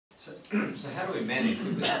So how do we manage?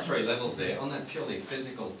 We've got 3 levels there. On that purely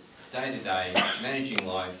physical, day-to-day, managing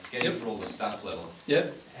life, getting through all the stuff level.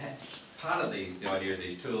 Yep. Part of the idea of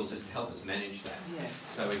these tools is to help us manage that. Yeah.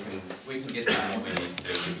 So we can get to what we need to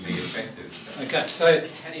do to be effective. Okay, so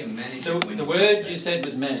how do you manage the word you said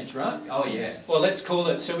was manage, right? Oh yeah. Well, let's call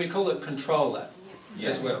it, shall we call it control that Yeah.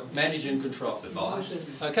 as well? Manage and control.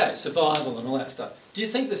 Survive. Okay, survival and all that stuff. Do you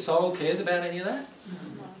think the soul cares about any of that?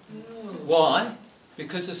 Why?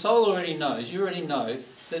 Because the soul already knows, you already know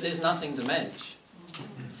that there's nothing to manage.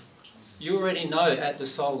 You already know at the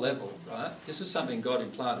soul level, right? This was something God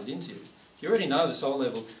implanted into you. You already know at the soul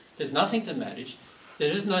level, there's nothing to manage.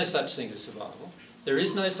 There is no such thing as survival. There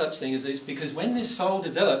is no such thing as this, because when this soul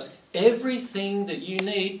develops, everything that you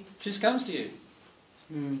need just comes to you.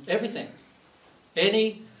 Everything.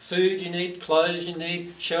 Any food you need, clothes you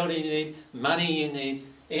need, shelter you need, money you need,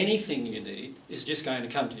 anything you need is just going to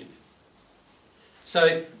come to you.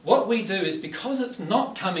 So what we do is, because it's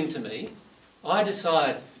not coming to me, I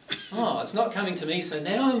decide, oh, it's not coming to me, so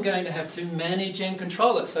now I'm going to have to manage and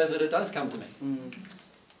control it so that it does come to me.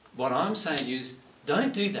 What I'm saying is,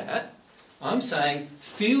 don't do that. I'm saying,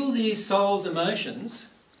 feel these soul's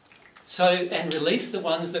emotions and release the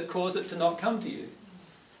ones that cause it to not come to you.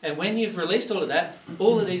 And when you've released all of that,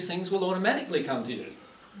 all of these things will automatically come to you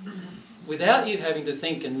without you having to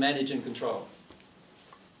think and manage and control.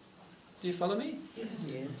 Do you follow me?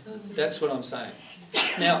 Yes. That's what I'm saying.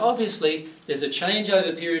 Now, obviously, there's a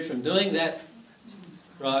changeover period from doing that,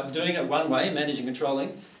 right, doing it one way, managing,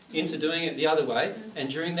 controlling, into doing it the other way, and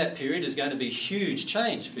during that period is going to be huge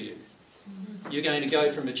change for you. You're going to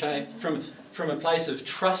go from a place of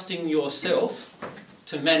trusting yourself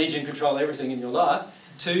to manage and control everything in your life,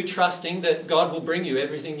 to trusting that God will bring you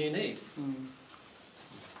everything you need.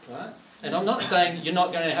 Right? And I'm not saying you're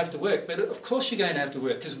not going to have to work, but of course you're going to have to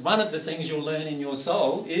work, because one of the things you'll learn in your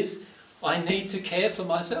soul is, I need to care for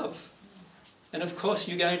myself. And of course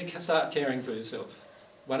you're going to start caring for yourself.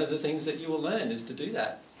 One of the things that you will learn is to do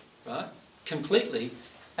that, right? Completely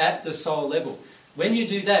at the soul level. When you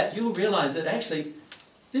do that, you'll realise that actually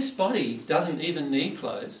this body doesn't even need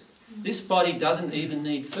clothes. This body doesn't even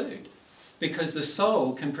need food, because the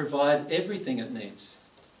soul can provide everything it needs.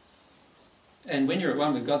 And when you're at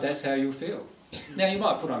one with God, that's how you'll feel. Now, you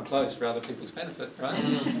might put on clothes for other people's benefit, right?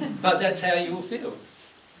 But that's how you will feel.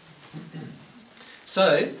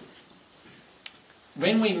 So,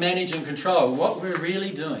 when we manage and control, what we're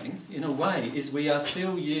really doing, in a way, is we are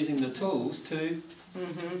still using the tools to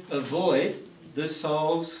avoid the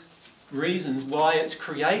soul's reasons why it's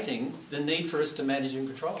creating the need for us to manage and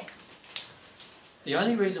control. The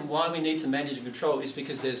only reason why we need to manage and control is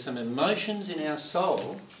because there's some emotions in our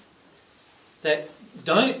soul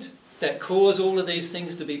that cause all of these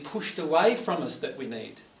things to be pushed away from us that we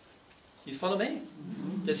need. You follow me?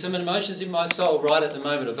 There's some emotions in my soul right at the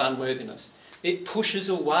moment of unworthiness. It pushes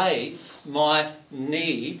away my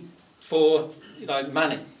need for,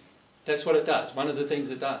 money. That's what it does. One of the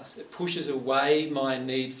things it does. It pushes away my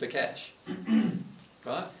need for cash.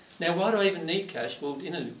 Right? Now, why do I even need cash? Well,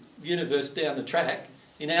 in a universe down the track,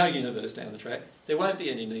 in our universe down the track, there won't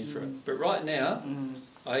be any need for it. But right now,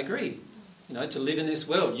 I agree. To live in this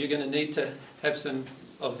world, you're going to need to have some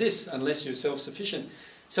of this unless you're self-sufficient.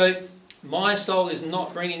 So my soul is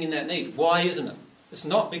not bringing in that need. Why isn't it? It's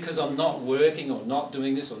not because I'm not working or not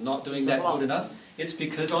doing this or not doing that good enough. It's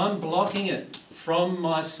because I'm blocking it from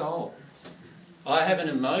my soul. I have an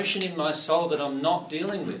emotion in my soul that I'm not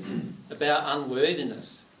dealing with about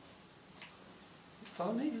unworthiness.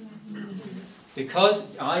 Follow me?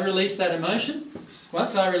 Because I release that emotion,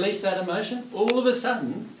 once I release that emotion, all of a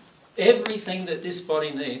sudden, everything that this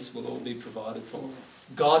body needs will all be provided for.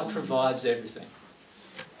 God provides everything.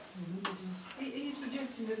 Are you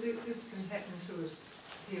suggesting that this can happen to us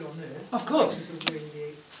here on Earth? Of course. Because we're in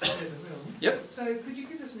the further realm. Yep. So could you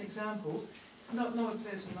give us an example? Not a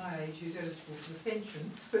person my age who's eligible for the pension,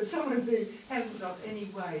 but someone who hasn't got any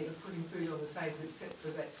way of putting food on the table except for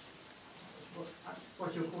that,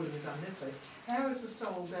 what you're calling is unnecessary. How is the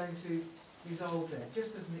soul going to resolve that?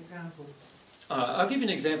 Just as an example. I'll give you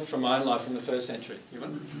an example from my own life from the 1st century.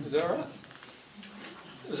 Is that all right?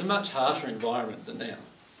 It was a much harsher environment than now,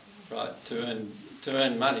 right, to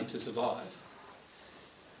earn money to survive.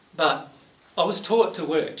 But I was taught to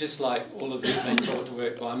work, just like all of you have been taught to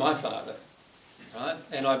work by my father, right?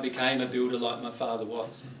 And I became a builder like my father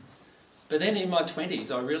was. But then in my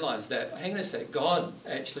 20s, I realised that, hang on a sec, God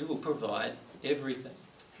actually will provide everything.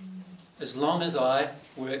 As long as I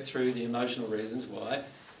work through the emotional reasons why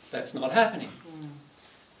that's not happening.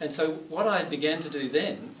 And so what I began to do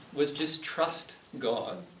then was just trust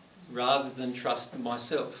God rather than trust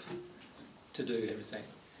myself to do everything.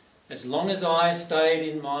 As long as I stayed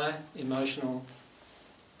in my emotional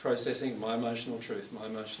processing, my emotional truth, my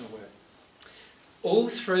emotional work. All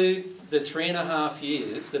through the 3.5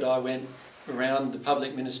 years that I went around the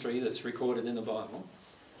public ministry that's recorded in the Bible,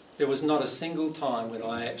 there was not a single time when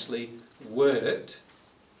I actually worked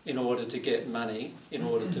in order to get money, in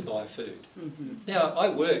order to buy food. Now, I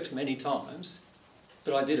worked many times,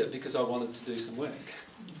 but I did it because I wanted to do some work.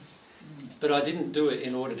 But I didn't do it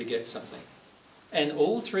in order to get something. And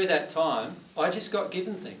all through that time, I just got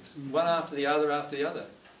given things, one after the other after the other.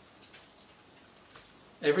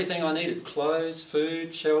 Everything I needed, clothes,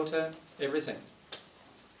 food, shelter, everything.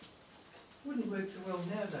 Wouldn't work so well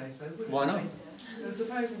nowadays, though, would it? Why not? I mean,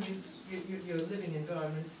 supposing your living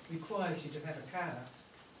environment requires you to have a car.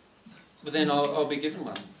 But then I'll be given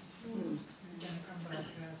one. You're going to come by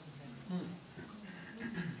cars and things.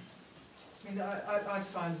 I mean, I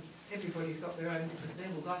find everybody's got their own different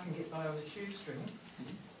levels. I can get by on a shoestring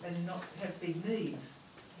and not have big needs.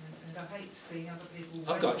 And I hate seeing other people...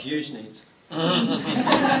 I've got huge needs. No,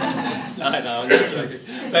 I'm just joking.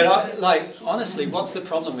 But honestly, what's the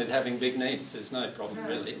problem with having big needs? There's no problem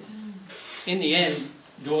really. In the end,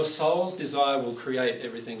 your soul's desire will create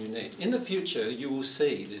everything you need. In the future, you will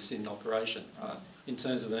see this in operation, right? In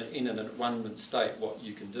terms of in an at-onement state, what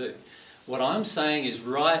you can do. What I'm saying is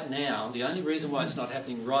right now, the only reason why it's not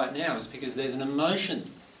happening right now is because there's an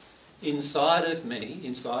emotion inside of me,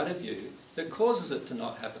 inside of you, that causes it to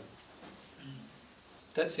not happen.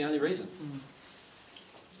 That's the only reason.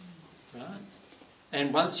 Right?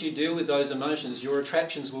 And once you deal with those emotions, your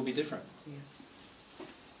attractions will be different. Yeah.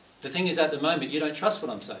 The thing is, at the moment, you don't trust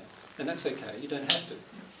what I'm saying. And that's okay, you don't have to.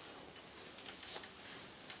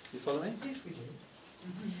 You follow me? Yes, we do.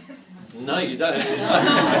 No, you don't.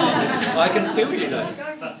 I can feel you don't.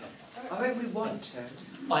 I mean, we want to.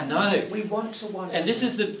 I know. We want to. And this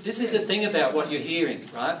is the thing about what you're hearing,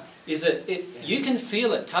 right? Is that you can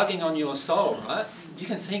feel it tugging on your soul, right? You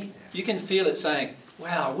can feel it saying,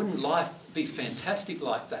 "Wow, wouldn't life be fantastic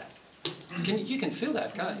like that?" You can feel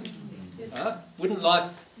that, can't you? Right? Wouldn't life?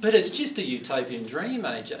 But it's just a utopian dream,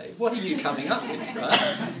 AJ. What are you coming up with,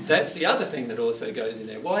 right? That's the other thing that also goes in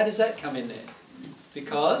there. Why does that come in there?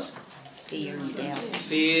 Because Fear and doubt.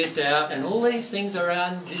 fear, doubt, and all these things are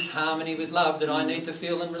in disharmony with love that I need to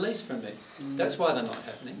feel and release from me. That's why they're not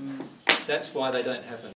happening. That's why they don't happen.